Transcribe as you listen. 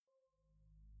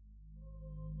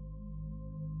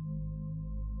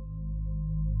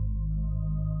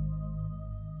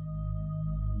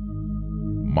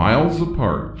miles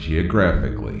apart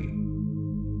geographically,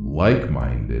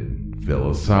 like-minded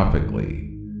philosophically.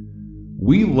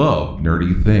 We love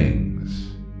nerdy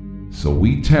things, so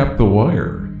we tap the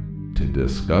wire to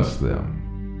discuss them.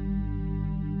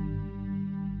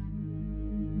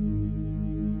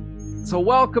 So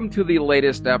welcome to the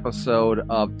latest episode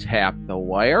of Tap the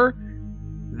Wire.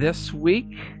 This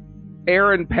week,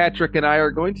 Aaron, Patrick, and I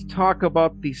are going to talk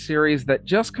about the series that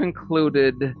just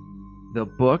concluded, The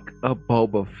Book of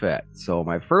Boba Fett. So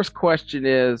my first question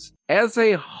is, as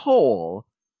a whole,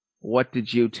 what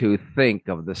did you two think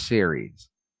of the series?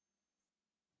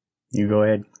 You go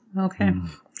ahead. Okay.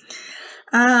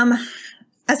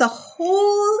 As a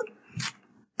whole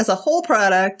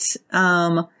product,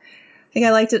 I think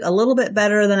I liked it a little bit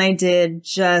better than I did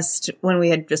just when we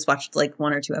had just watched like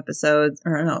one or two episodes,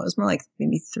 or no, it was more like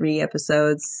maybe 3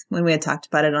 episodes when we had talked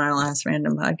about it on our last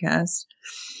random podcast.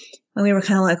 And we were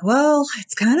kind of like, well,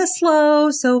 it's kind of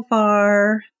slow so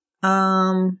far.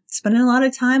 Spending a lot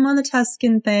of time on the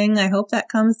Tusken thing. I hope that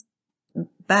comes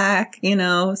back,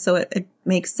 so it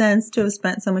makes sense to have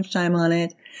spent so much time on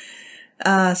it.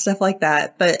 Stuff like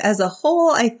that. But as a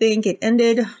whole, I think it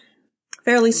ended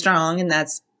fairly strong, and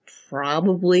that's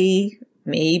probably,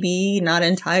 maybe, not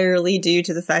entirely due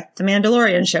to the fact the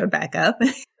Mandalorian showed back up,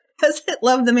 because it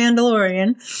loved the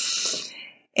Mandalorian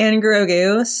and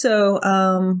Grogu.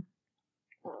 So,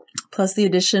 plus the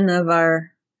addition of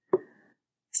our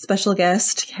special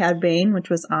guest, Cad Bane, which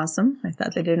was awesome. I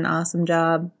thought they did an awesome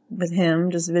job with him,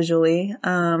 just visually.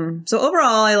 So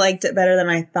overall, I liked it better than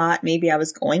I thought maybe I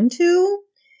was going to,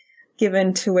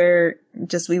 given to where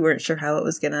just we weren't sure how it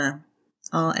was going to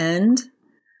all end.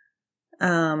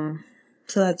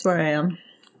 So that's where I am.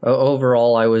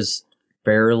 Overall, I was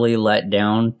fairly let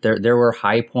down. There were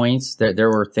high points. There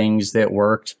were things that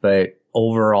worked, but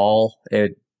overall,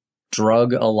 it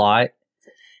drug a lot.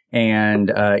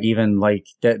 And even like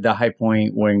the high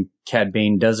point when Cad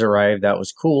Bane does arrive, that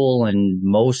was cool. And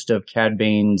most of Cad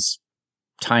Bane's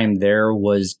time there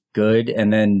was good.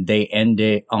 And then they end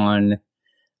it on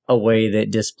a way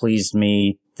that displeased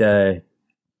me. The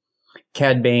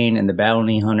Cad Bane and the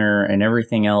bounty hunter and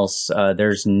everything else,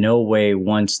 there's no way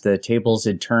once the tables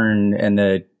had turned and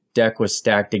the deck was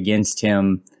stacked against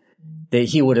him that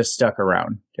he would have stuck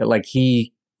around. Like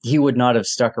he would not have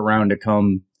stuck around to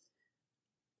come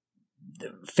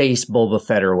face Boba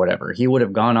Fett or whatever. He would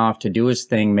have gone off to do his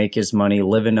thing, make his money,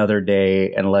 live another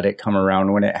day, and let it come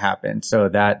around when it happened. So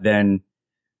that then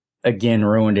again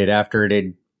ruined it. After it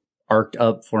had arced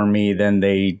up for me, then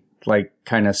they like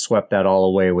kind of swept that all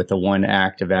away with the one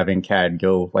act of having Cad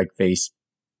go like face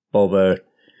Boba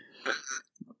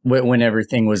when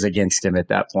everything was against him at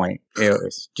that point. It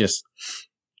was just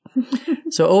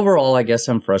so overall, I guess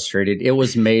I'm frustrated. It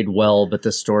was made well, but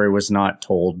the story was not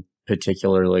told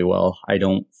particularly well, I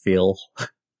don't feel.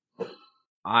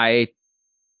 I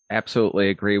absolutely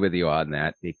agree with you on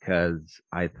that, because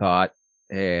I thought,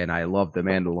 and I love the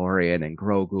Mandalorian and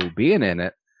Grogu being in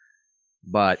it,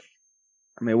 but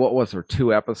I mean, what was there,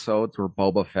 2 episodes where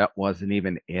Boba Fett wasn't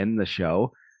even in the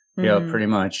show? Yeah, pretty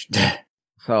much.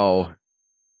 So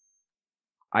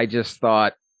I just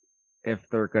thought if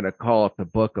they're going to call it the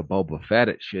Book of Boba Fett,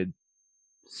 it should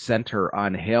center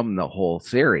on him the whole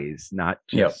series, not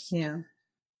just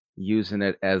using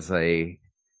it as a,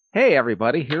 hey,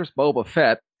 everybody, here's Boba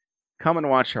Fett. Come and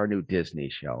watch our new Disney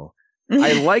show.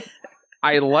 I liked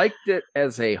it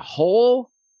as a whole.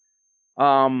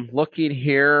 Looking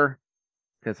here,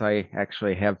 because I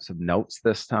actually have some notes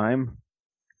this time.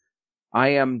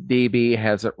 IMDb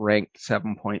has it ranked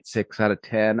 7.6 out of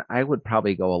 10. I would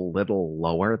probably go a little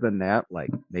lower than that,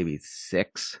 like maybe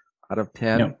 6 out of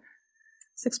 10. No.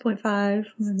 6.5. I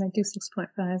might do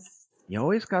 6.5. You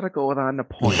always got to go on the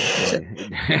point.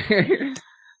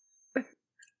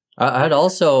 I'd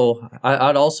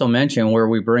also mention where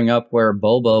we bring up where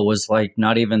Boba was like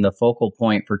not even the focal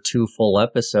point for 2 full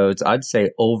episodes. I'd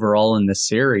say overall in the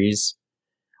series,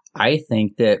 I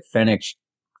think that Fennec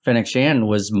Shand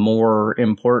was more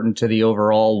important to the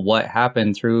overall what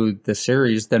happened through the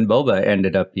series than Boba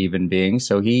ended up even being.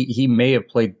 So he may have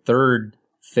played third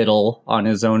fiddle on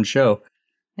his own show.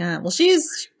 Yeah, well,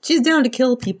 she's down to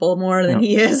kill people more than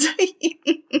he is,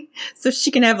 so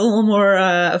she can have a little more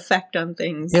effect on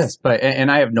things. Yes, and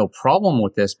I have no problem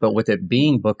with this, but with it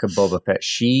being Book of Boba Fett,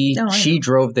 she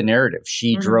drove the narrative.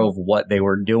 She drove what they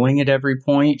were doing at every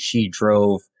point. She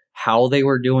drove how they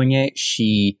were doing it.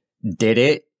 She did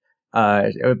it.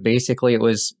 Basically, it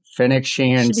was Fennec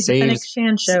Shand saves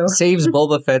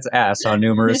Boba Fett's ass on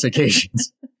numerous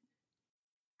occasions.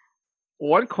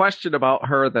 One question about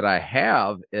her that I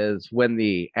have is when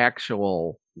the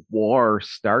actual war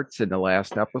starts in the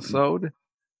last episode,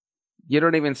 you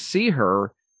don't even see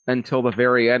her until the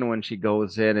very end when she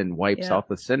goes in and wipes Yeah. out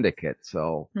the syndicate.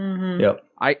 So Mhm. Yep.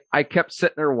 I kept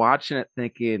sitting there watching it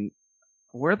thinking,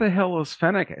 where the hell was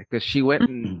Fennec? Because she went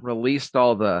and released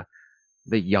all the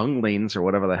younglings or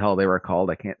whatever the hell they were called.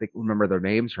 I can't remember their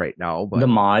names right now, but The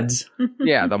mods.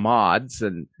 yeah, the mods,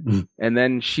 and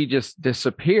then she just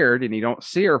disappeared, and you don't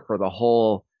see her for the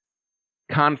whole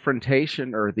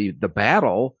confrontation or the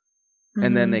battle.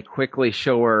 And then Mhm. they quickly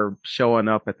show her showing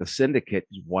up at the syndicate,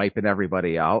 wiping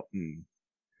everybody out, and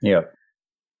Yep.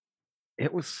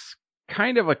 it was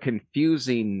kind of a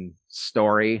confusing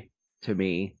story to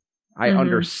me. I Mhm.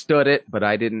 understood it, but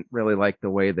I didn't really like the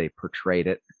way they portrayed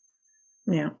it.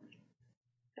 Yeah.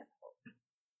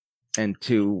 And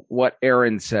to what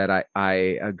Aaron said, I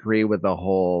agree with the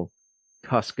whole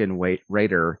Tusken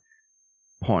Raider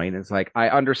point. It's like, I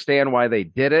understand why they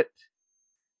did it.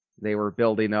 They were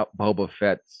building up Boba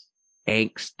Fett's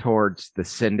angst towards the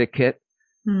syndicate.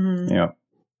 Mhm.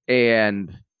 Yeah.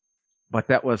 But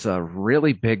that was a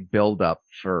really big buildup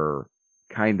for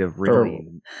kind of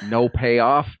really no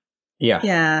payoff. Yeah.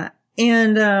 Yeah.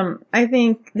 And I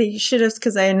think they should have,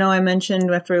 because I know I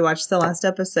mentioned after we watched the last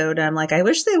episode, I'm like, I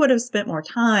wish they would have spent more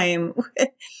time.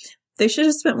 They should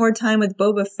have spent more time with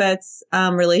Boba Fett's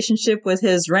relationship with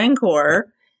his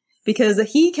Rancor, because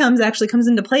he actually comes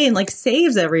into play and like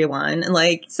saves everyone. And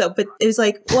like, so, but it was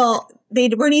like, well, they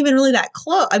weren't even really that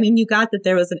close. I mean, you got that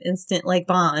there was an instant like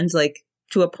bond, like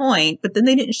to a point, but then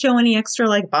they didn't show any extra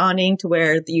like bonding to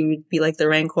where you would be like the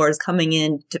Rancor is coming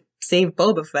in to save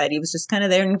Boba Fett. He was just kind of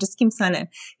there, and he just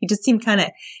seemed kind of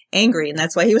angry, and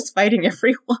that's why he was fighting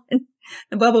everyone.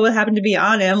 And Boba would happen to be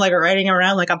on him, like riding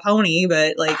around like a pony,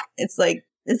 but like, it's like,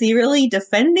 is he really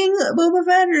defending Boba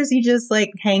Fett, or is he just like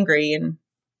hangry? And,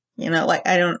 like,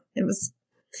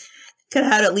 could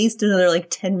have had at least another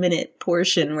like 10-minute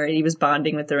portion where he was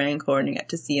bonding with the Rancor and you got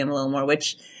to see him a little more,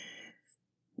 which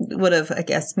would have, I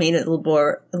guess, made it a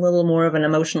little more of an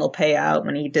emotional payout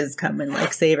when he does come and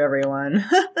like save everyone.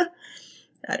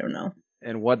 I don't know.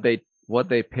 And what they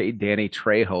paid Danny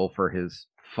Trejo for his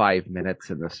 5 minutes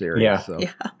in the series. Yeah. So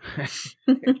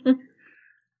Yeah.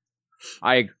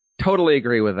 I totally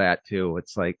agree with that too.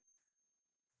 It's like,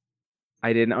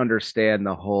 I didn't understand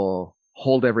the whole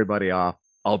hold everybody off,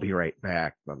 I'll be right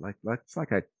back. But like, that's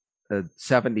like a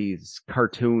 70s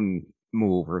cartoon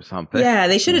move or something. Yeah,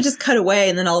 they should have just cut away,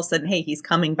 and then all of a sudden, hey, he's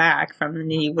coming back from,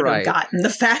 and he would have Right. gotten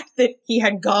the fact that he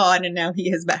had gone and now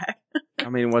he is back. I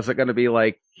mean, was it going to be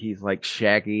like he's like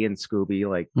Shaggy and Scooby,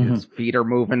 like his feet are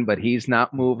moving, but he's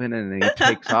not moving, and then he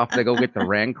takes off to go get the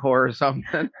Rancor or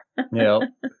something? Yep.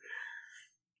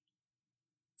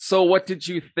 So what did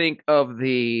you think of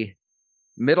the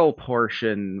middle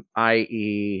portion,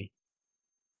 i.e.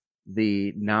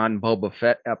 the non-Boba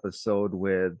Fett episode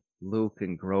with Luke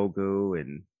and Grogu?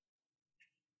 And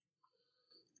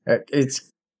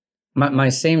It's my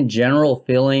same general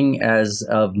feeling as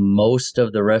of most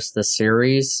of the rest of the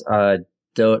series.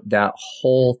 That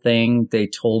whole thing, they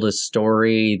told a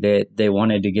story that they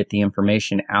wanted to get the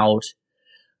information out,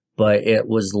 but it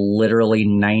was literally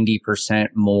 90%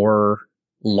 more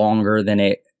longer than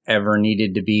it ever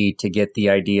needed to be to get the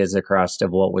ideas across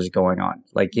of what was going on.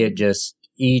 Like, it just,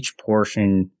 each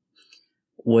portion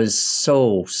was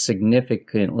so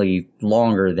significantly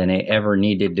longer than it ever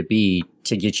needed to be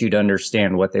to get you to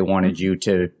understand what they wanted you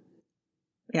to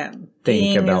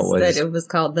think about. That it was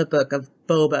called the Book of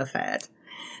Boba Fett.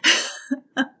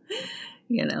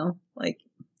 Like,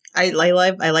 I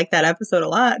like that episode a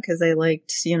lot because I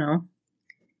liked,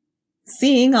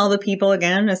 seeing all the people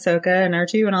again, Ahsoka and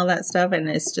R2 and all that stuff. And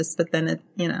it's just, but then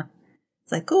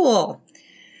it's like, cool.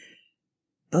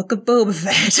 Book of Boba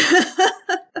Fett.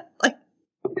 Like,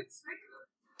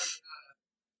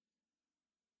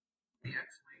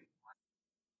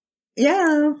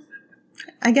 yeah,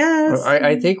 I guess.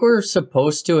 I think we're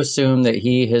supposed to assume that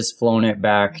he has flown it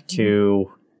back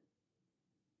to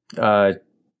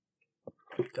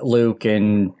Luke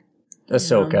and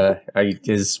Ahsoka.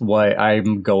 Is what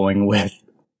I'm going with.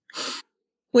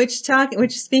 Which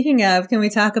speaking of, can we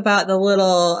talk about the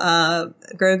little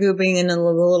Grogu being in the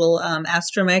little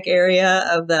astromech area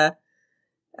of the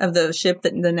ship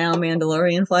that the now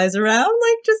Mandalorian flies around?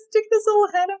 Like, just stick this little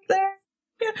head up there.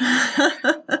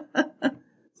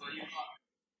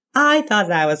 I thought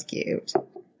that was cute.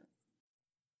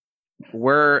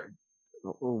 we're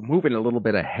moving a little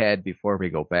bit ahead before we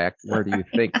go back. Where do you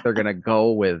think they're going to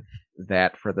go with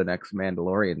that for the next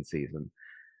Mandalorian season?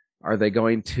 Are they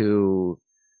going to...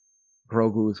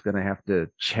 Grogu's going to have to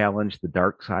challenge the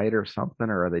dark side or something,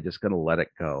 or are they just going to let it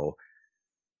go?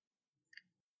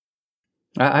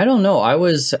 I don't know.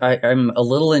 I'm a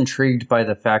little intrigued by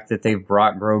the fact that they've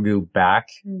brought Grogu back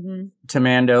to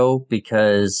Mando,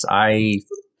 because I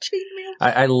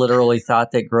literally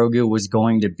thought that Grogu was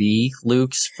going to be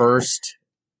Luke's first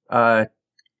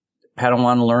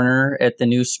Padawan learner at the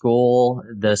new school,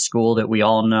 the school that we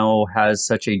all know has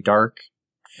such a dark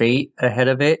fate ahead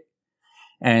of it.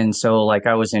 And so, like,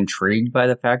 I was intrigued by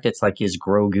the fact it's like, is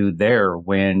Grogu there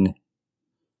when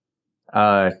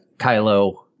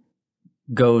Kylo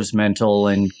goes mental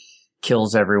and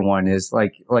kills everyone? Is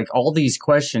like all these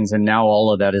questions, and now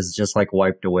all of that is just like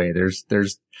wiped away.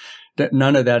 There's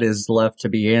none of that is left to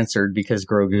be answered because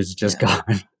Grogu's just gone.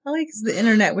 Probably because the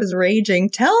internet was raging.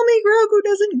 Tell me Grogu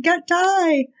doesn't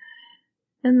die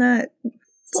in that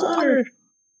slaughter.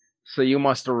 So you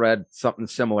must have read something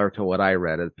similar to what I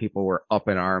read, as people were up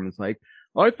in arms, like,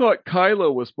 I thought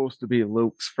Kylo was supposed to be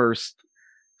Luke's first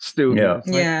student.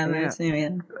 Yeah.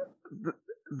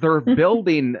 They're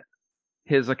building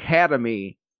his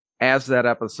academy as that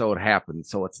episode happened,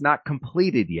 so it's not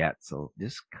completed yet. So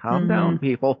just calm down,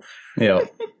 people. Yeah.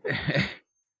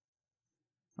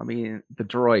 I mean, the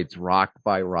droids rock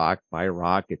by rock by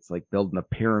rock. It's like building a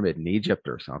pyramid in Egypt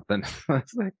or something.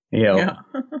 It's like, yeah.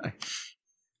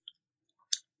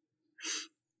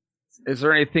 Is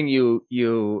there anything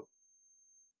you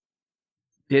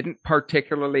didn't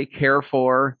particularly care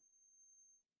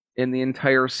in the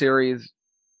entire series?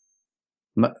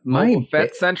 My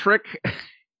Fett centric?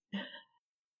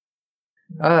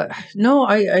 No,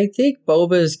 I think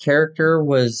Boba's character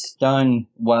was done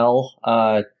well,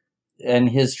 and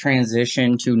his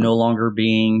transition to no longer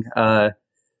being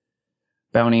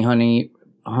bounty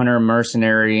hunter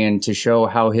mercenary, and to show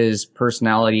how his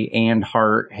personality and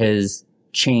heart has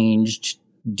changed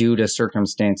due to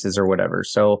circumstances or whatever.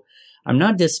 So I'm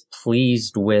not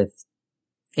displeased with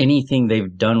anything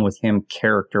they've done with him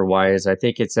character wise. I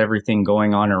think it's everything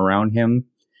going on around him.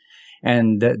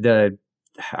 And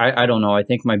I don't know. I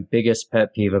think my biggest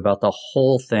pet peeve about the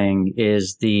whole thing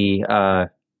is the guy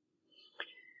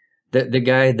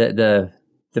that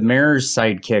the mayor's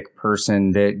sidekick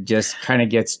person that just kind of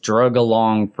gets drug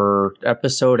along for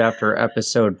episode after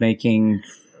episode, making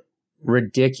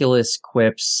ridiculous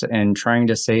quips and trying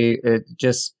to say it,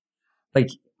 just like,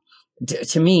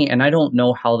 to me, and I don't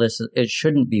know how it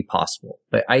shouldn't be possible,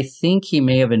 but I think he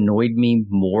may have annoyed me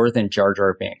more than Jar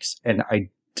Jar Binks. And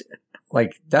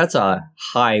that's a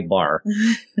high bar.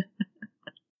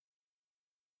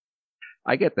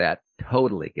 I get that.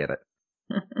 Totally get it.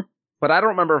 But I don't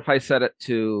remember if I said it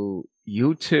to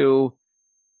you two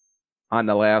on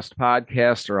the last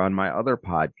podcast or on my other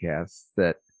podcasts,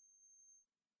 that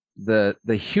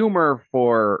the humor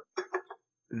for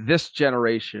this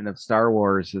generation of Star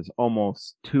Wars is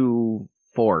almost too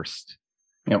forced.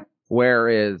 Yep.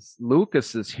 Whereas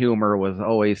Lucas's humor was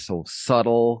always so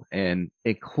subtle and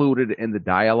included in the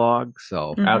dialogue.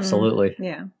 So absolutely.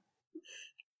 Yeah.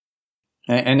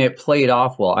 And it played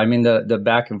off well. I mean, the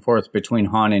back and forth between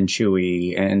Han and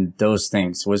Chewie and those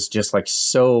things was just like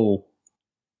so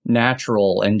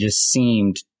natural and just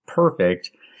seemed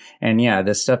perfect. And yeah,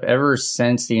 the stuff ever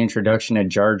since the introduction of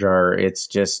Jar Jar, it's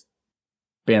just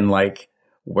been like,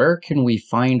 where can we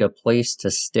find a place to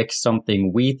stick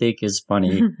something we think is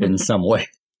funny in some way?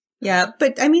 Yeah,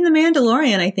 but I mean, The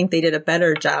Mandalorian, I think they did a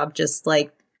better job, just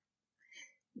like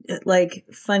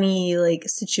funny, like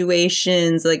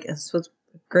situations, like it's what's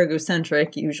Grogu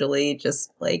centric usually,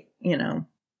 just like,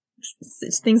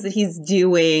 things that he's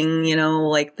doing,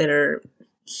 like that are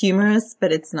humorous,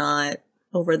 but it's not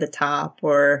over the top,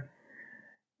 or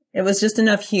it was just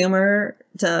enough humor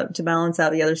to balance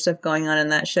out the other stuff going on in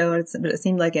that show. But it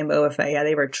seemed like in Boba Fett, yeah,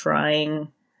 they were trying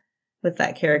with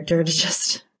that character to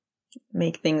just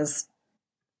make things,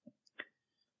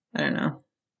 I don't know,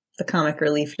 the comic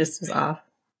relief just was off.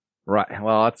 Right.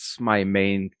 Well, that's my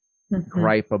main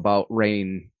gripe about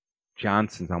Rainn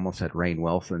Johnson's, I almost said Rainn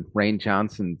Wilson. Rainn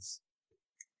Johnson's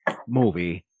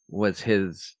movie was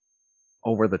his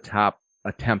over-the-top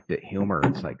attempt at humor.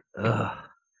 It's like, ugh.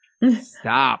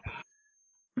 Stop.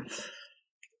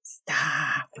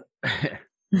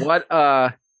 What,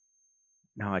 no,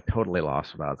 I totally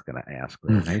lost what I was going to ask.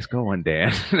 Nice going,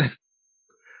 Dan.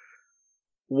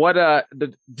 What,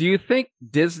 do you think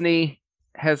Disney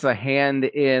has a hand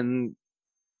in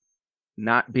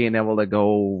not being able to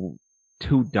go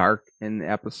too dark in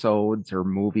episodes or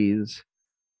movies?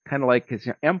 Kind of like, because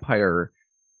Empire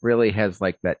really has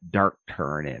like that dark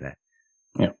turn in it.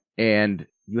 Yeah. And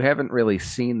you haven't really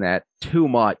seen that too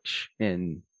much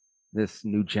in this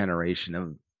new generation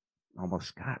of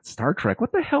Star Trek.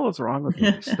 What the hell is wrong with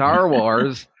you? Star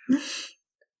Wars.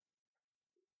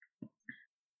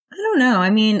 I don't know. I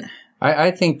mean,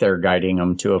 I think they're guiding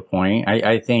them to a point.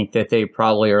 I think that they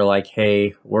probably are like,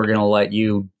 hey, we're going to let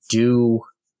you do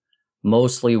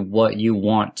mostly what you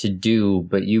want to do,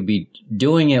 but you be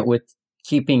doing it with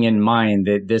keeping in mind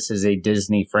that this is a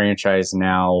Disney franchise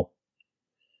now.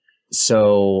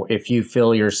 So if you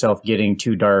feel yourself getting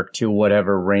too dark to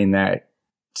whatever, rein that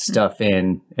stuff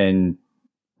in and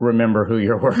remember who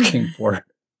you're working for.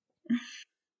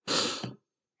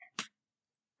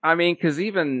 I mean, because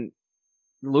even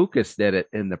Lucas did it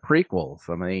in the prequels.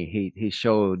 I mean, he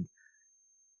showed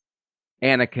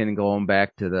Anakin going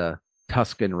back to the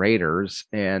Tusken Raiders,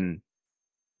 and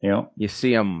you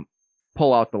see him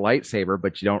pull out the lightsaber,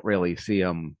 but you don't really see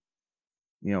him,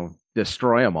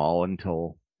 destroy them all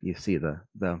until you see the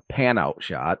pan out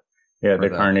shot. Yeah, the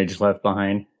carnage left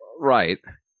behind. Right.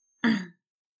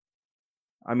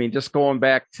 I mean, just going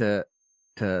back to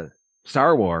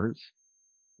Star Wars,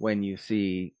 when you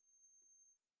see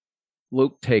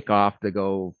Luke take off to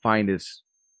go find his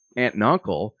aunt and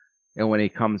uncle, and when he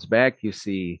comes back, you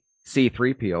see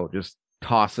C-3PO just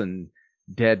tossing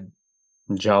dead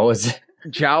Jawas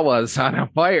on a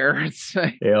fire.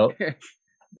 Yep.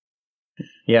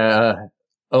 Yeah,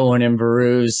 Owen and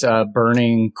Beru's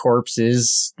burning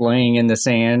corpses laying in the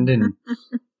sand, and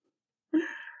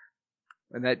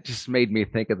that just made me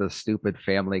think of the stupid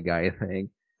Family Guy thing.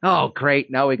 Oh,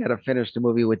 great. Now we got to finish the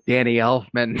movie with Danny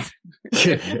Elfman.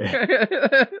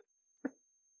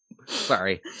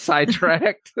 Sorry,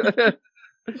 sidetracked.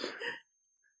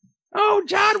 Oh,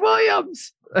 John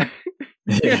Williams.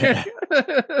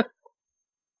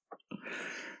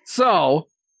 So,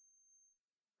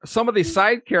 some of these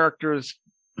side characters,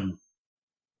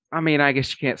 I mean, I guess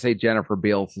you can't say Jennifer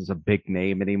Beals is a big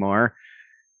name anymore.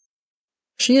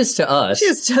 She is to us. She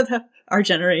is to our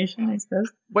generation, I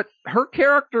suppose. But her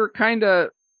character kind of,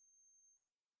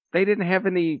 they didn't have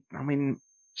any, I mean,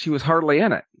 she was hardly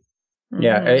in it.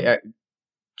 Yeah,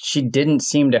 she didn't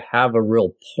seem to have a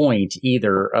real point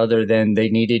either, other than they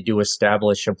needed to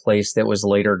establish a place that was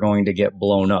later going to get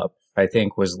blown up, I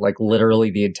think was like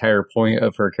literally the entire point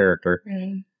of her character.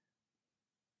 Mm.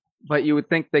 But you would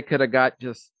think they could have got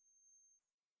just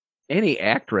any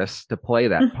actress to play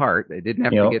that part. They didn't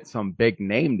have to get some big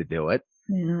name to do it.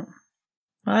 Yeah.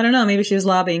 Well, I don't know. Maybe she was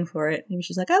lobbying for it. Maybe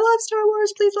she's like, I love Star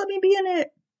Wars. Please let me be in it.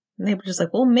 And they were just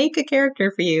like, we'll make a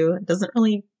character for you. It doesn't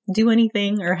really do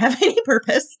anything or have any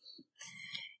purpose.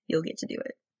 You'll get to do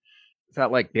it. Is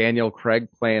that like Daniel Craig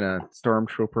playing a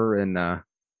stormtrooper in the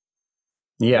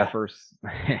first?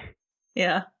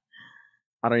 Yeah.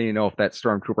 I don't even know if that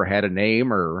stormtrooper had a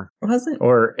name or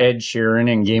Ed Sheeran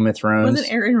in Game of Thrones.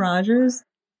 Wasn't Aaron Rodgers?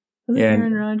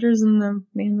 Aaron Rodgers in The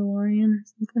Mandalorian or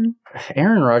something?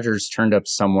 Aaron Rodgers turned up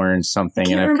somewhere in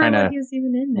something, and I've kind of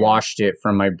washed it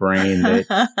from my brain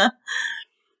that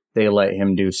they let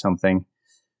him do something.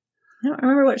 I don't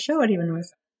remember what show it even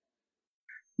was.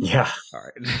 Yeah. All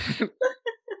right.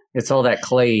 It's all that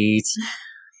Clay eats.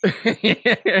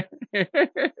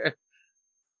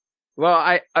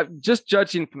 Well, I'm just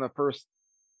judging from the first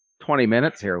 20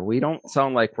 minutes here, we don't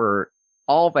sound like we're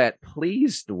all that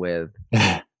pleased with,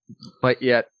 but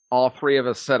yet all three of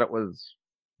us said it was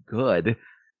good.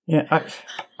 Yeah,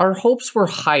 our hopes were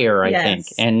higher, I think.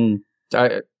 And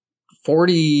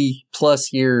 40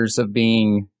 plus years of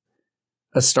being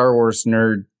a Star Wars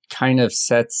nerd kind of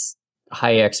sets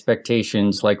high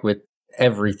expectations, like with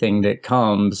everything that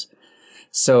comes.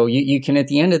 So you can, at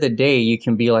the end of the day, you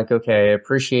can be like, okay, I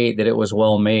appreciate that it was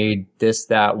well made, this,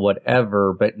 that,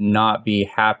 whatever, but not be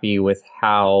happy with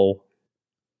how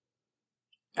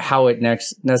it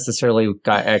necessarily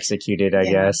got executed, I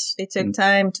guess. They took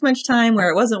too much time where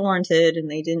it wasn't warranted,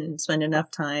 and they didn't spend enough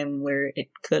time where it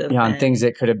could have been on things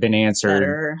that could have been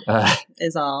answered.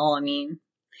 Is all, I mean.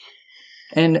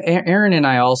 And Aaron and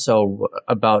I also,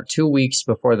 about 2 weeks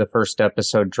before the first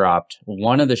episode dropped,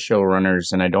 one of the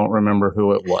showrunners, and I don't remember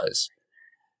who it was,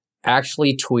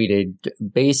 actually tweeted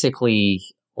basically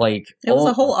like... It was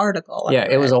a whole article. Yeah,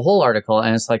 it was a whole article,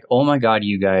 and it's like, oh my God,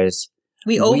 you guys...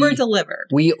 We over-delivered.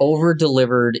 We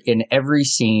over-delivered in every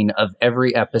scene of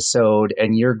every episode,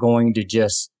 and you're going to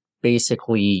just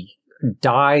basically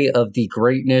die of the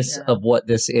greatness of what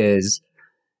this is.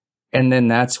 And then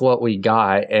that's what we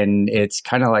got, and it's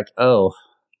kind of like, oh,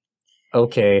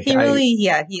 okay. He really,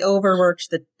 he overworked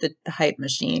the hype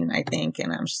machine, I think,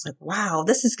 and I'm just like, wow,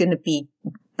 this is going to be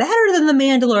better than The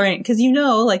Mandalorian, because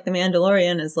like The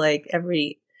Mandalorian is like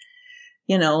every,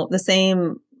 the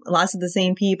same, lots of the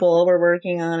same people were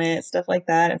working on it, stuff like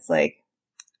that. It's like,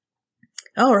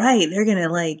 all right, they're going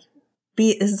to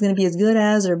this is going to be as good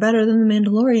as or better than The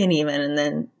Mandalorian even, and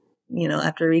then,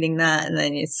 after reading that, and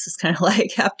then it's just kind of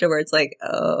like afterwards, like,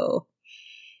 oh,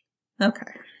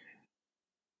 okay.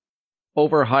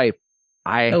 overhype.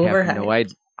 I have no Overhyped.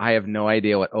 idea. I have no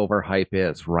idea what overhype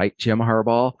is, right, Jim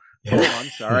Harbaugh? Oh, I'm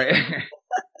sorry.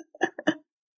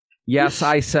 Yes,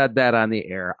 I said that on the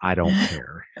air. I don't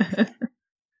care.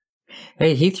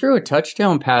 Hey, he threw a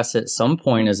touchdown pass at some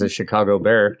point as a Chicago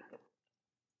Bear.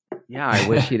 Yeah, I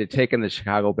wish he'd have taken the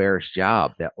Chicago Bears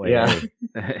job that way. Yeah.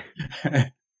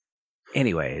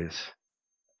 Anyways,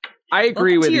 I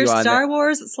agree Welcome with to your you on Star that.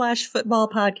 Wars / football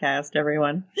podcast,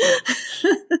 everyone.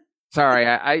 Sorry,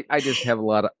 I just have a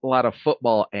lot of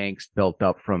football angst built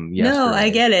up from yesterday. No, I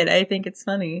get it. I think it's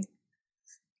funny.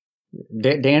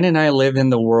 Dan and I live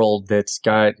in the world that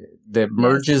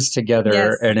merges together,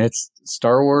 Yes. and it's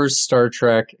Star Wars, Star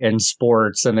Trek, and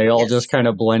sports, and they all Yes. just kind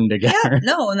of blend together. Yeah,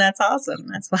 no, and that's awesome.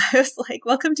 That's why I was like,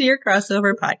 welcome to your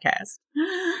crossover podcast.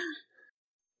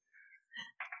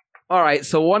 All right,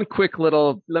 so one quick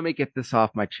little, let me get this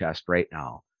off my chest right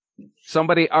now.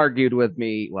 Somebody argued with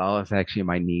me, well, it's actually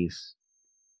my niece,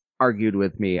 argued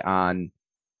with me on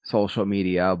social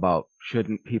media about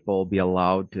shouldn't people be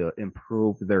allowed to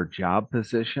improve their job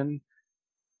position,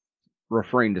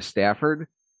 referring to Stafford.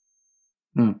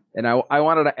 And I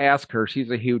wanted to ask her, she's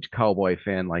a huge Cowboy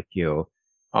fan like you.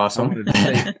 Awesome. I wanted to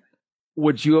say,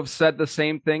 would you have said the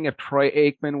same thing if Troy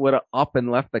Aikman would have up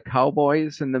and left the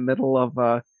Cowboys in the middle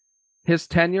of his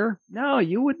tenure? No,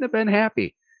 you wouldn't have been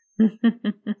happy.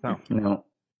 So, No.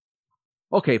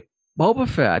 okay, Boba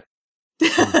Fett.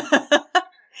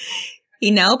 He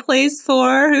now plays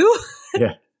for who?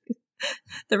 Yeah.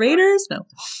 The Raiders? No.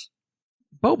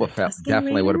 Boba Fett Tusken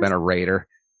definitely would have Raiders? been a Raider.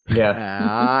 Yeah.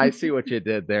 I see what you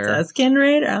did there. Tusken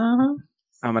Raider? Uh-huh.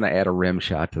 I'm going to add a rim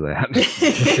shot to that.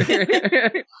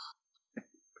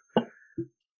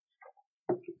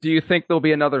 Do you think there'll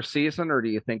be another season, or do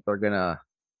you think they're going to...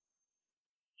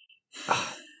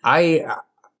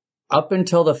 Up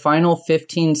until the final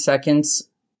 15 seconds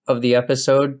of the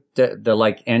episode, the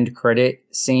like end credit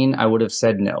scene, I would have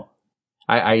said no.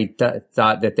 I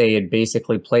thought that they had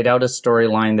basically played out a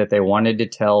storyline that they wanted to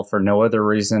tell for no other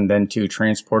reason than to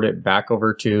transport it back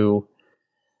over to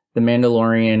The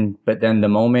Mandalorian. But then the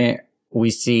moment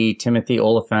we see Timothy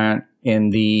Olyphant in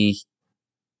the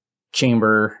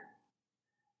chamber,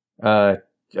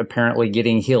 apparently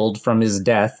getting healed from his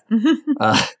death,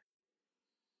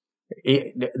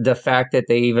 the fact that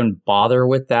they even bother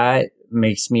with that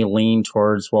makes me lean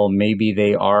towards, well, maybe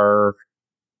they are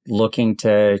looking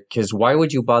to, because why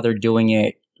would you bother doing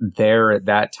it there at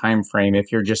that time frame if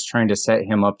you're just trying to set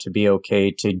him up to be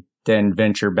okay to then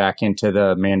venture back into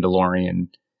the Mandalorian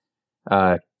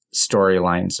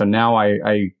storyline? So now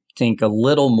I think a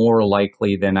little more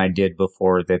likely than I did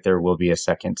before that there will be a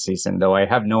second season, though I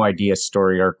have no idea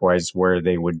story arc wise where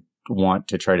they would want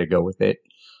to try to go with it.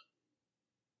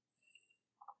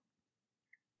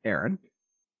 Aaron?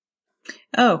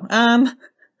 I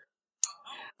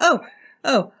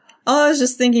was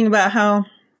just thinking about how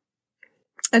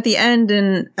at the end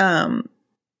and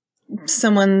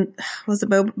someone, was it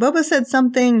Boba said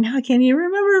something, I can't even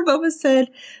remember. Boba said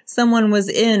someone was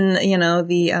in,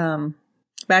 the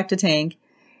back to tank,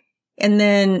 and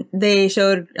then they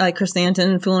showed like Chris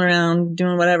Stanton fooling around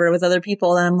doing whatever with other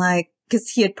people, and I'm like, because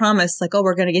he had promised, like, oh,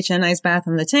 we're going to get you a nice bath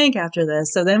in the tank after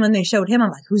this. So then when they showed him, I'm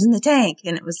like, who's in the tank?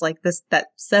 And it was like that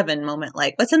Seven moment,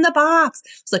 like, what's in the box?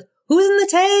 It's like, who's in the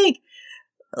tank?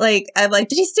 Like, I'm like,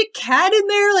 did he stick Cat in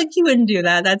there? Like, he wouldn't do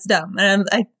that. That's dumb. And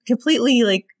I completely,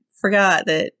 like, forgot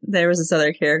that there was this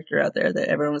other character out there that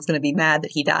everyone was going to be mad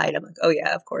that he died. I'm like, oh,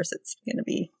 yeah, of course it's going to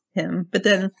be him. But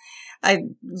then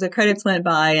the credits went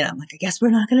by, and I'm like, I guess we're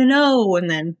not going to know. And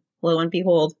then, lo and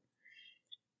behold.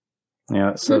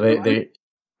 Yeah, so they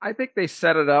I think they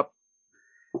set it up,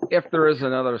 if there is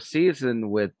another season,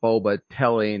 with Boba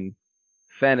telling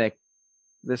Fennec,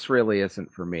 this really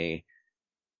isn't for me.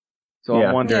 So Yeah.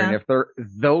 I'm wondering if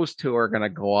those two are going to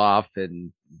go off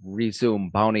and resume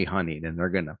bounty hunting, and they're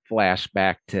going to flash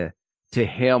back to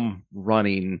him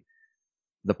running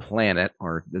the planet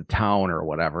or the town or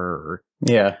whatever.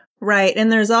 Yeah. Right. And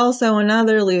there's also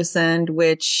another loose end,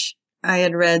 which I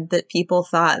had read that people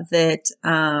thought that,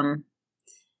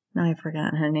 now I've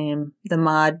forgotten her name, the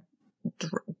mod.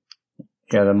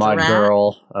 The mod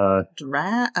girl. I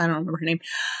don't remember her name.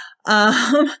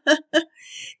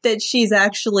 That she's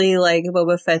actually like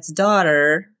Boba Fett's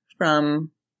daughter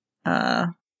from a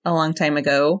long time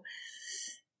ago.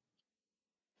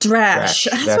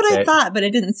 Drash. That's what I thought, but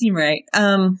it didn't seem right.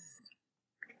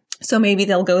 So maybe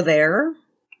they'll go there.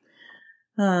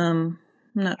 I'm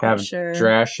not quite sure.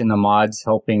 Drash and the mods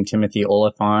helping Timothy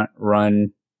Olyphant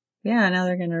run. Yeah, now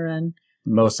they're going to run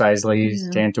Mos Eisley's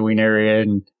Tatooine area.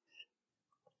 And...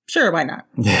 Sure, why not?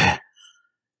 Yeah.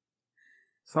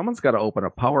 someone's got to open a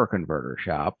power converter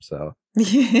shop. So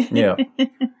Yeah.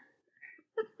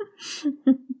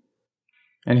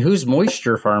 And who's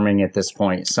moisture farming at this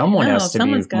point? Someone has to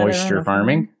be moisture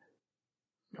farming.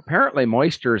 Apparently,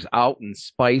 moisture's out and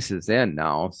spice is in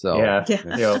now. So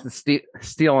yeah.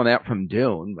 Stealing that from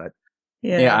Dune, but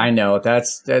yeah, I know.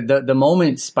 That's the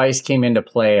moment spice came into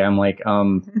play. I'm like,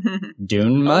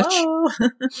 Dune much?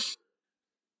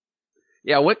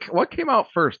 Yeah, what came out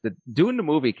first? The Dune the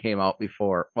movie came out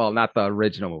before. Well, not the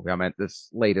original movie. I meant this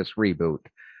latest reboot.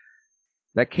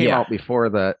 That came out before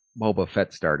the Boba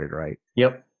Fett started, right?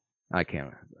 Yep. I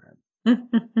can't remember.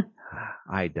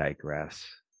 I digress.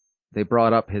 They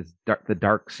brought up the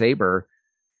dark saber,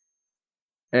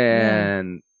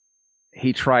 and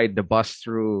he tried to bust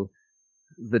through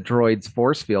the droid's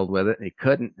force field with it, and he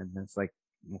couldn't. And it's like,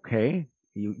 okay,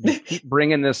 you keep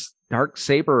bringing this dark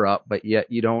saber up, but yet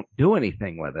you don't do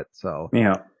anything with it. So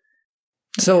yeah.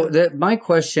 So my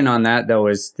question on that though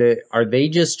is that are they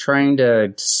just trying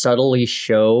to subtly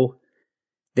show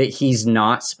that he's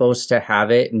not supposed to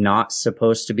have it, not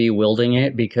supposed to be wielding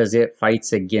it because it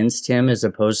fights against him as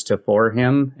opposed to for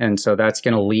him, and so that's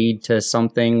going to lead to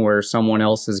something where someone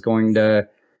else is going to,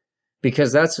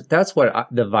 because that's what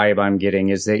the vibe I'm getting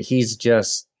is that he's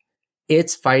just.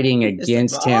 It's fighting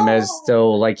against him as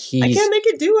though like I can't make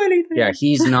it do anything. Yeah,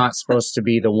 he's not supposed to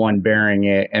be the one bearing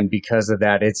it, and because of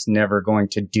that, it's never going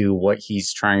to do what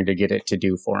he's trying to get it to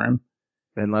do for him.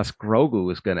 Unless Grogu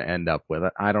is going to end up with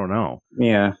it, I don't know.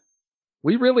 Yeah,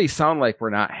 we really sound like we're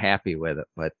not happy with it,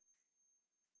 but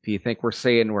do you think we're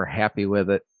saying we're happy with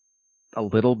it a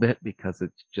little bit because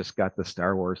it's just got the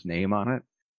Star Wars name on it?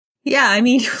 Yeah, I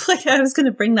mean, like I was going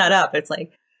to bring that up. It's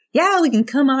like, yeah, we can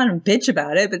come on and bitch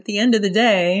about it, but at the end of the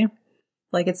day,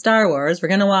 like it's Star Wars, we're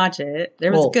going to watch it.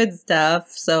 There was good stuff,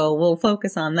 so we'll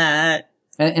focus on that.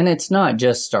 And it's not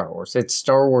just Star Wars. It's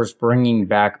Star Wars bringing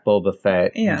back Boba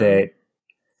Fett. Yeah. That,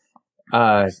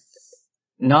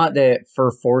 not that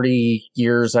for 40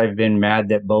 years I've been mad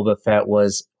that Boba Fett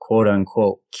was quote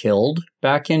unquote killed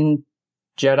back in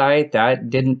Jedi. That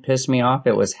didn't piss me off.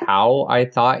 It was how I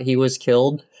thought he was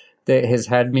killed that has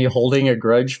had me holding a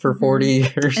grudge for 40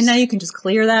 years. And now you can just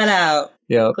clear that out.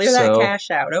 Yeah, clear that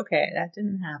cash out. Okay, that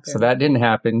didn't happen. So that didn't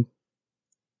happen.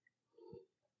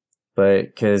 But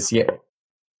because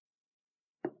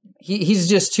he's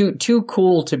just too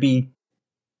cool to be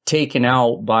taken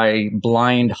out by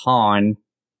blind Han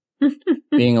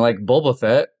being like Boba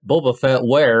Fett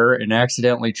where, and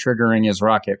accidentally triggering his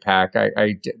rocket pack.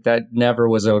 I that never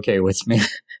was okay with me.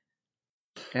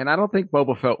 And I don't think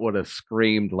Boba Fett would have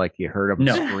screamed like you heard him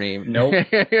scream. Nope.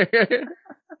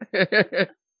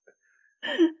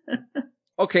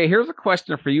 Okay, here's a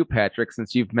question for you, Patrick,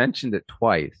 since you've mentioned it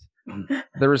twice.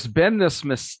 There's been this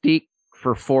mystique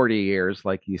for 40 years,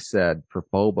 like you said, for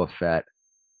Boba Fett.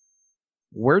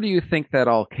 Where do you think that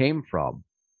all came from?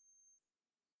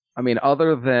 I mean,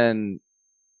 other than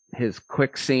his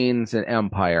quick scenes in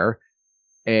Empire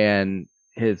and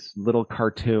his little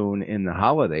cartoon in the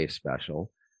holiday special,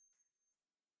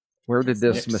 where did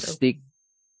this mystique?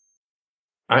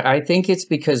 I think it's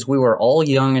because we were all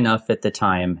young enough at the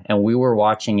time and we were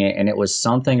watching it, and it was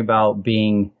something about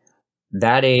being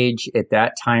that age at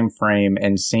that time frame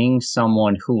and seeing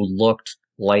someone who looked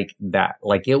like that.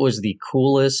 Like it was the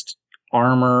coolest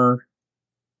armor,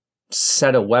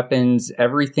 set of weapons,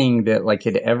 everything that like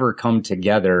had ever come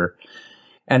together.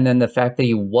 And then the fact that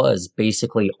he was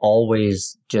basically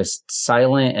always just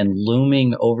silent and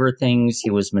looming over things. He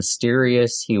was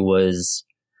mysterious. He was,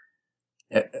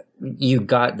 you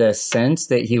got the sense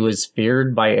that he was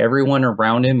feared by everyone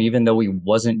around him, even though he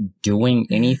wasn't doing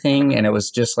anything. And it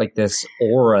was just like this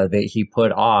aura that he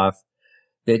put off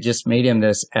that just made him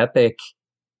this epic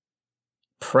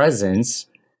presence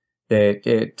that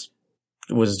it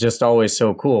was just always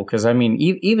so cool. Because I mean,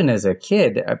 even as a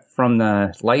kid from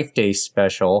the Life Day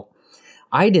special,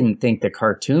 I didn't think the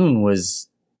cartoon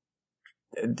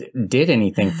did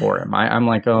anything for him. I'm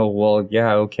like, oh well,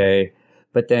 yeah, okay.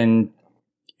 But then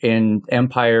in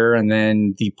Empire and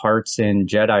then the parts in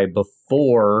Jedi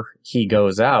before he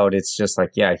goes out, it's just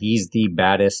like, yeah, he's the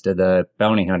baddest of the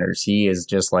bounty hunters. He is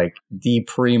just like the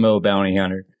primo bounty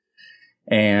hunter.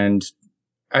 And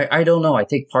I don't know. I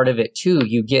think part of it too,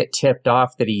 you get tipped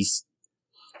off that he's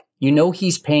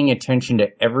paying attention to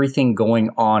everything going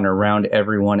on around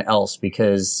everyone else,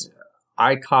 because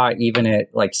I caught even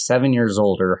at like 7 years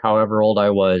old or however old I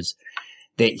was,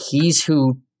 that he's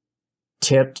who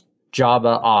tipped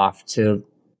Jabba off to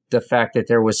the fact that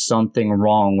there was something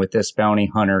wrong with this bounty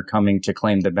hunter coming to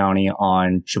claim the bounty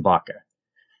on Chewbacca.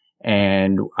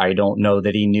 And I don't know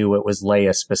that he knew it was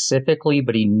Leia specifically,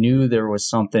 but he knew there was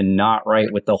something not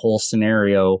right with the whole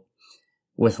scenario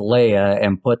with Leia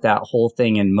and put that whole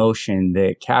thing in motion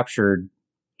that captured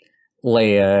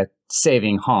Leia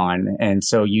saving Han. And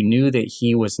so you knew that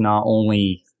he was not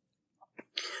only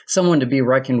someone to be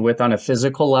reckoned with on a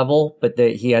physical level, but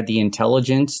that he had the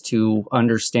intelligence to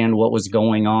understand what was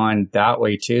going on that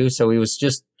way too. So he was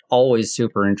just always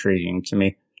super intriguing to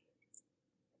me.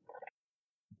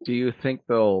 Do you think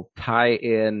they'll tie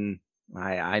in?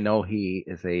 I know he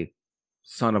is a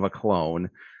son of a clone.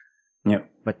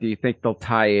 Yep. But do you think they'll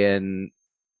tie in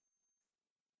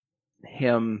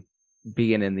him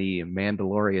being in the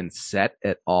Mandalorian set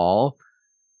at all?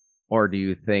 Or do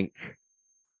you think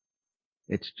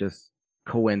it's just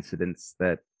coincidence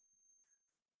that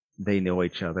they know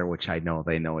each other, which I know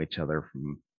they know each other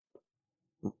from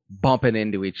bumping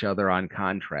into each other on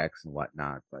contracts and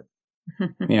whatnot, but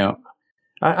Yeah.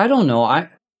 I don't know.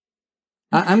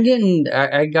 I'm getting,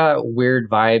 I got weird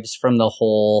vibes from the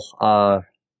whole,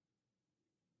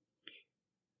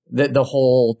 the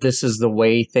whole this is the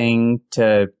way thing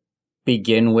to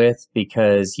begin with,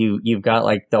 because you've got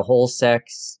like the whole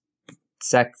sex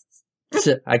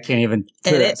I can't even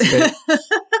Edit.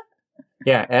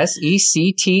 yeah,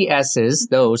 SECTSs,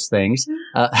 those things.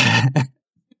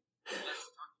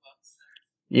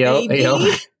 Maybe.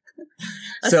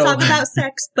 Let's talk about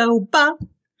sex, Boba.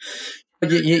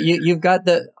 You've got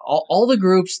all the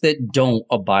groups that don't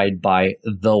abide by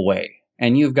the way.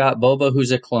 And you've got Boba,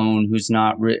 who's a clone, who's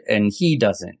not, and he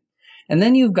doesn't. And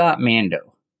then you've got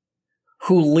Mando,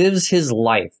 who lives his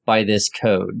life by this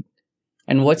code.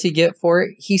 And what's he get for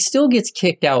it? He still gets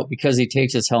kicked out because he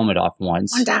takes his helmet off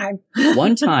once.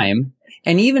 One time.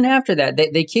 And even after that,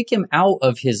 they kick him out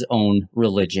of his own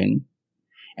religion.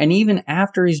 And even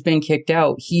after he's been kicked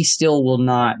out, he still will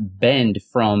not bend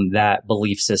from that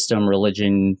belief system,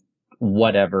 religion,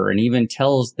 whatever. And even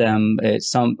tells them at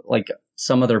some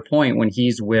other point when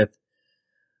he's with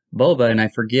Boba, and I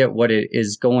forget what it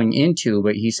is going into,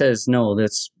 but he says, no,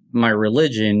 that's my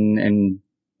religion, and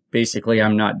basically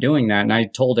I'm not doing that. And I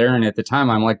told Aaron at the time,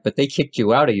 I'm like, but they kicked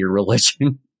you out of your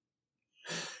religion.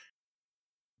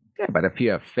 Yeah, but if you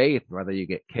have faith, whether you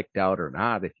get kicked out or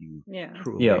not, if you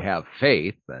truly have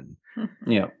faith, then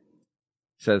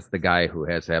says the guy who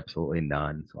has absolutely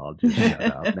none. So I'll just shut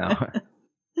up now.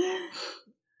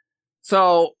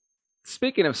 So,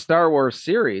 speaking of Star Wars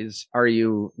series, are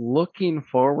you looking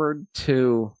forward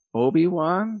to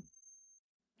Obi-Wan?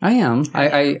 I am.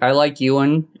 I like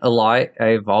Ewan a lot.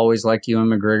 I've always liked Ewan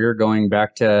McGregor, going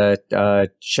back to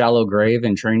Shallow Grave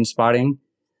and Train Spotting.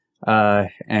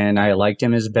 And I liked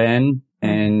him as Ben.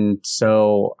 And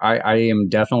so I am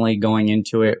definitely going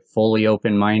into it fully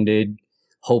open-minded,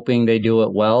 hoping they do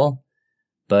it well.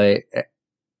 But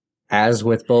as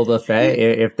with Boba Fett,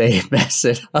 if they mess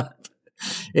it up,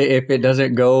 if it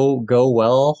doesn't go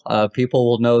well, people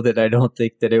will know that I don't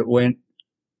think that it went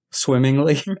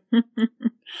swimmingly.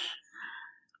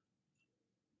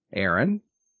 Aaron?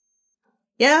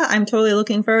 Yeah, I'm totally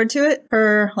looking forward to it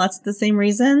for lots of the same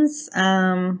reasons.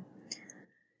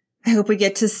 I hope we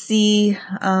get to see,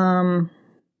 some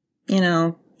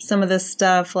of this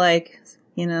stuff like,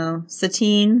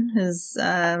 Satine, his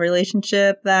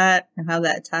relationship, and how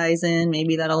that ties in.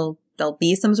 Maybe there'll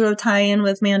be some sort of tie-in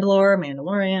with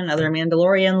Mandalorian, other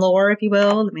Mandalorian lore, if you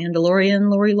will, the Mandalorian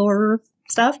lore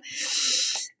stuff,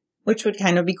 which would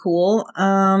kind of be cool.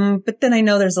 But then I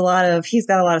know he's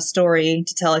got a lot of story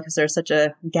to tell, because there's such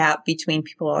a gap between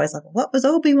people always like, what was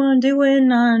Obi-Wan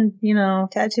doing on,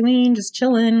 Tatooine, just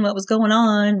chilling? What was going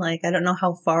on? Like, I don't know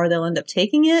how far they'll end up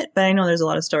taking it, but I know there's a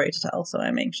lot of story to tell, so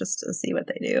I'm anxious to see what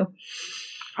they do.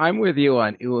 I'm with you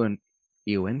on Ewan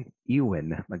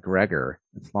McGregor,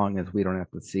 as long as we don't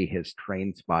have to see his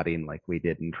train spotting like we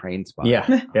did in Train Spotting.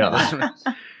 Yeah.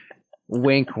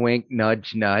 Wink, wink,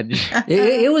 nudge, nudge.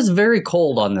 It was very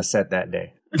cold on the set that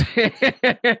day.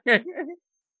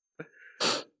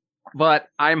 But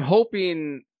I'm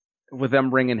hoping with them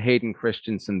bringing Hayden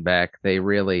Christensen back, they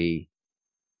really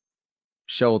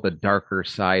show the darker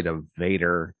side of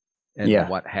Vader and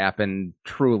what happened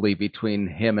truly between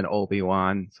him and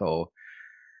Obi-Wan. So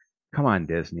come on,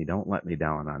 Disney, don't let me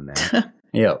down on that.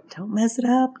 Yeah. Don't mess it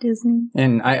up, Disney.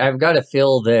 And I've got to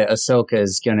feel that Ahsoka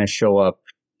is going to show up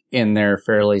in there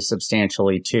fairly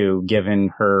substantially too, given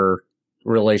her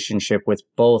relationship with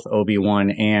both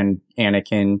Obi-Wan and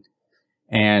Anakin,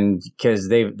 and because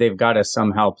they've got to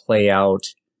somehow play out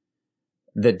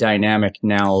the dynamic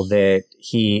now that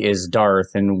he is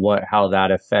Darth, and how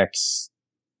that affects,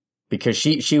 because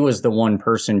she was the one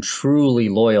person truly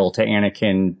loyal to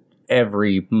Anakin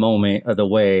every moment of the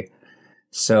way.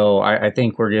 So I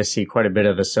think we're going to see quite a bit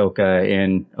of Ahsoka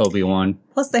in Obi-Wan.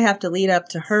 Plus, they have to lead up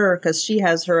to her because she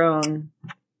has her own.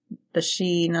 Does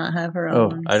she not have her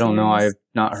own? I don't know. series? I've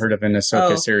not heard of an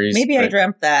Ahsoka series. Maybe I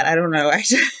dreamt that. I don't know.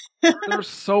 There's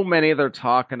so many they're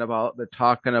talking about. They're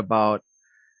talking about.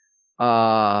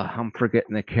 I'm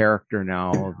forgetting the character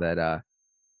now. The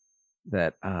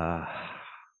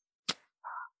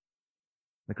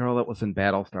girl that was in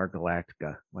Battlestar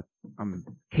Galactica.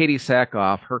 Katie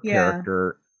Sackhoff, her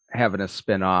character having a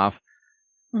spin-off.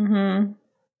 Mm-hmm.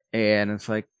 And it's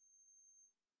like,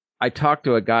 I talked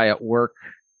to a guy at work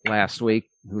last week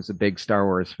who's a big Star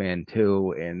Wars fan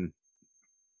too, and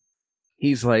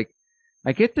he's like,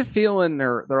 I get the feeling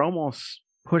they're almost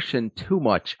pushing too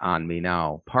much on me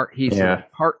now. Part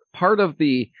of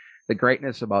the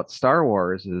greatness about Star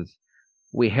Wars is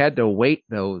we had to wait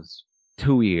those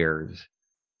 2 years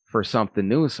for something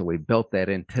new, so we built that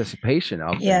anticipation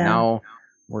up, and now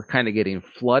we're kind of getting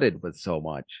flooded with so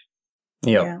much.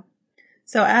 Yep. Yeah.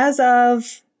 So as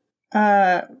of,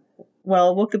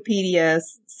 Wikipedia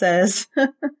says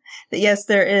that yes,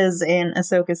 there is an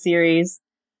Ahsoka series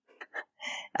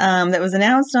that was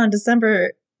announced on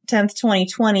December 10th,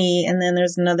 2020, and then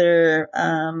there's another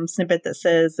snippet that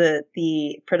says that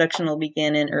the production will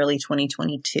begin in early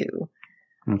 2022.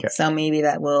 Okay. So maybe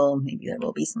there will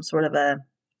be some sort of a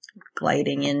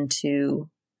gliding into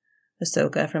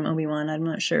Ahsoka from Obi-Wan. I'm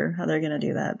not sure how they're going to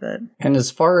do that, but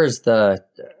as far as the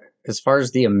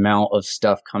amount of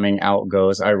stuff coming out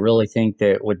goes, I really think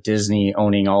that with Disney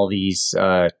owning all these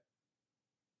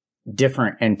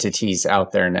different entities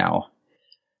out there now,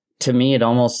 to me it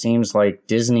almost seems like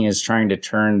Disney is trying to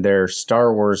turn their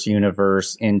Star Wars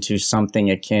universe into something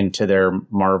akin to their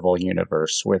Marvel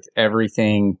universe, with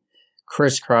everything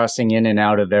crisscrossing in and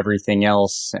out of everything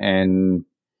else, and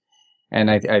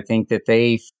I think that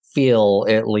they feel,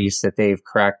 at least, that they've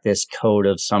cracked this code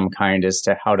of some kind as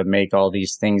to how to make all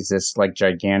these things this like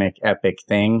gigantic epic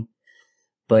thing.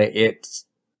 But it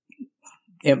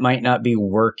might not be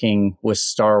working with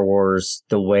Star Wars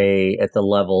the way, at the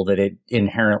level that it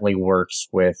inherently works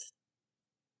with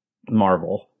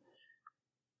Marvel.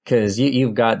 Because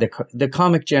you've got the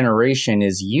comic generation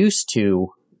is used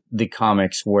to the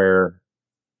comics where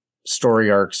story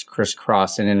arcs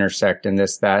crisscross and intersect and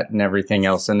this, that, and everything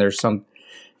else. And there's some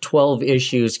 12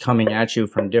 issues coming at you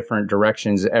from different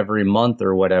directions every month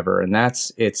or whatever. And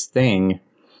that's its thing.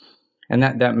 And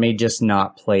that may just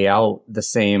not play out the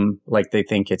same like they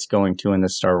think it's going to in the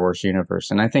Star Wars universe.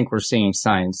 And I think we're seeing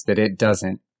signs that it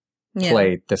doesn't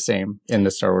play the same in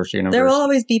the Star Wars universe. There will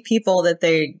always be people that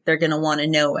they're going to want to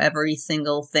know every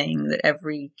single thing that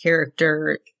every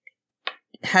character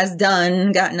has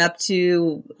done, gotten up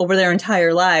to over their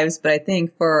entire lives. But I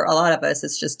think for a lot of us,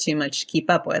 it's just too much to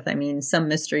keep up with. I mean, some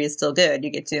mystery is still good.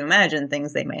 You get to imagine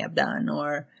things they may have done,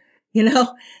 or,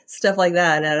 stuff like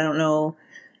that. And I don't know,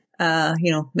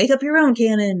 make up your own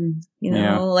canon,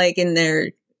 like in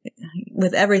their,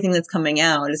 with everything that's coming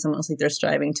out, it's almost like they're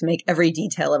striving to make every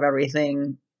detail of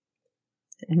everything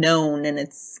known. And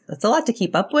it's a lot to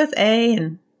keep up with,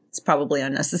 and it's probably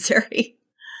unnecessary.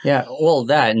 Yeah, well,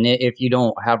 that, and if you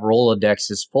don't have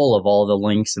Rolodexes full of all the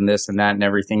links and this and that and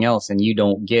everything else, and you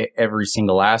don't get every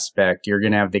single aspect, you're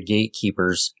going to have the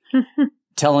gatekeepers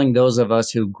telling those of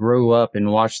us who grew up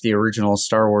and watched the original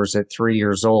Star Wars at 3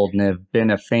 years old and have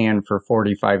been a fan for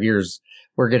 45 years,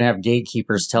 we're going to have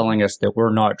gatekeepers telling us that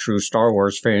we're not true Star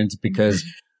Wars fans because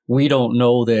we don't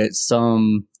know that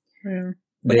some...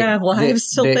 We have lives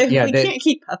still there. We can't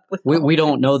keep up with we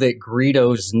don't know that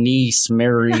Greedo's niece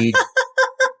married...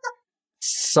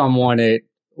 someone at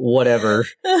whatever.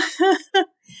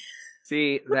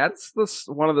 See, that's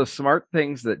one of the smart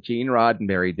things that Gene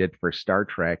Roddenberry did for Star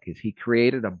Trek is he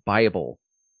created a Bible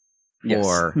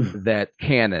for that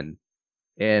canon,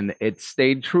 and it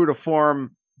stayed true to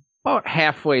form about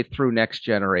halfway through Next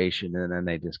Generation, and then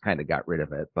they just kind of got rid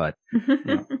of it. But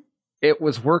it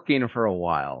was working for a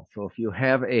while. So if you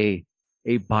have a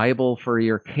Bible for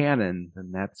your canon,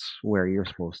 then that's where you're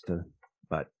supposed to.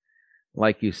 But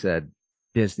like you said,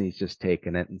 Disney's just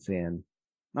taking it and saying,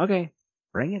 okay,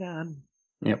 bring it on.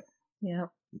 Yep.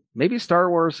 Maybe Star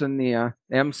Wars and the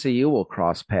MCU will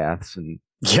cross paths. And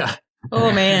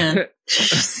oh, man.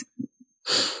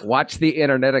 Watch the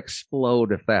internet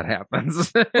explode if that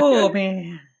happens. Oh,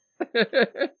 man.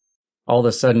 All of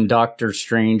a sudden, Doctor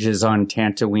Strange is on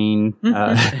Tatooine.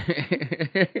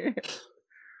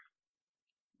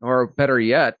 Or better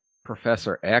yet,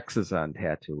 Professor X is on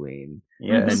Tatooine.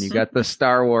 Yes. And you got the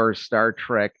Star Wars, Star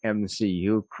Trek,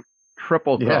 MCU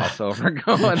triple crossover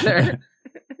going there.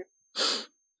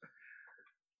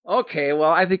 Okay,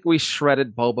 well, I think we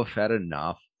shredded Boba Fett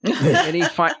enough.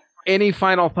 Any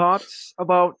final thoughts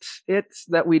about it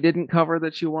that we didn't cover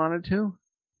that you wanted to?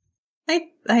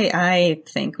 I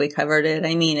think we covered it.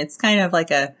 I mean, it's kind of like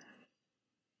it's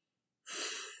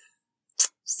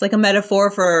like a metaphor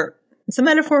for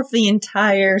the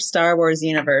entire Star Wars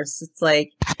universe. It's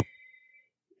like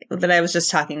that I was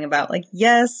just talking about. Like,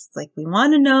 yes, like we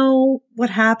want to know what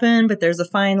happened, but there's a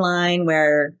fine line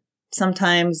where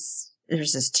sometimes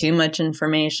there's just too much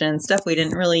information, stuff we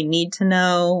didn't really need to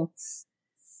know.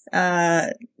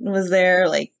 Was there,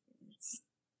 like,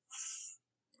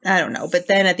 I don't know. But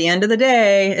then at the end of the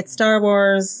day, it's Star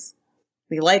Wars.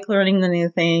 We like learning the new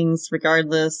things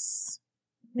regardless.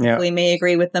 Yeah. If we may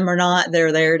agree with them or not,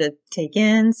 they're there to take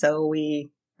in. So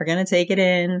we are going to take it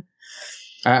in.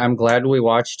 I'm glad we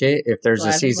watched it. If there's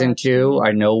a season 2,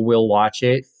 I know we'll watch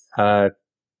it. But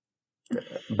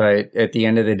at the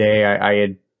end of the day,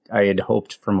 I had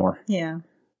hoped for more. Yeah.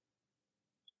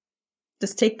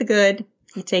 Just take the good,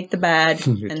 you take the bad,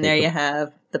 and there you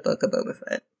have the Book of Boba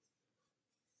Fett.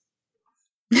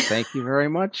 Thank you very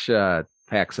much,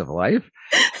 Packs of Life.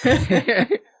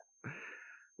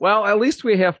 Well, at least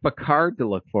we have Picard to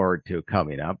look forward to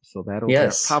coming up, so that'll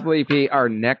probably be our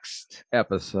next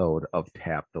episode of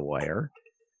Tap the Wire.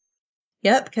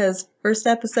 Yep, because first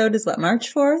episode is what,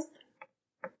 March 4th?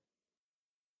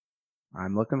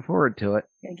 I'm looking forward to it.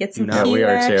 Gonna get some Q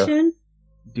action.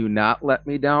 Do not let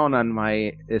me down on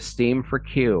my esteem for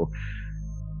Q.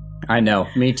 I know,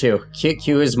 me too.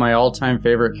 Q is my all-time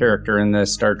favorite character in the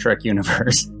Star Trek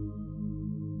universe.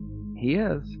 He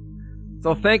is.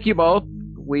 So thank you both.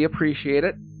 We appreciate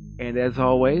it. And as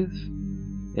always,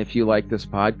 if you like this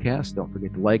podcast, don't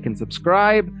forget to like and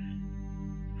subscribe.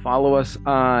 Follow us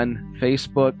on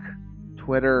Facebook,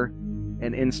 Twitter,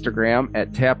 and Instagram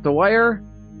at Tap the Wire.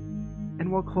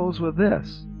 And we'll close with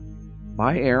this.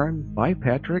 Bye, Aaron. Bye,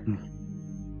 Patrick.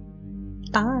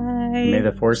 Bye. May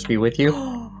the Force be with you.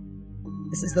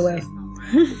 This is the way.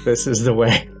 This is the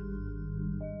way.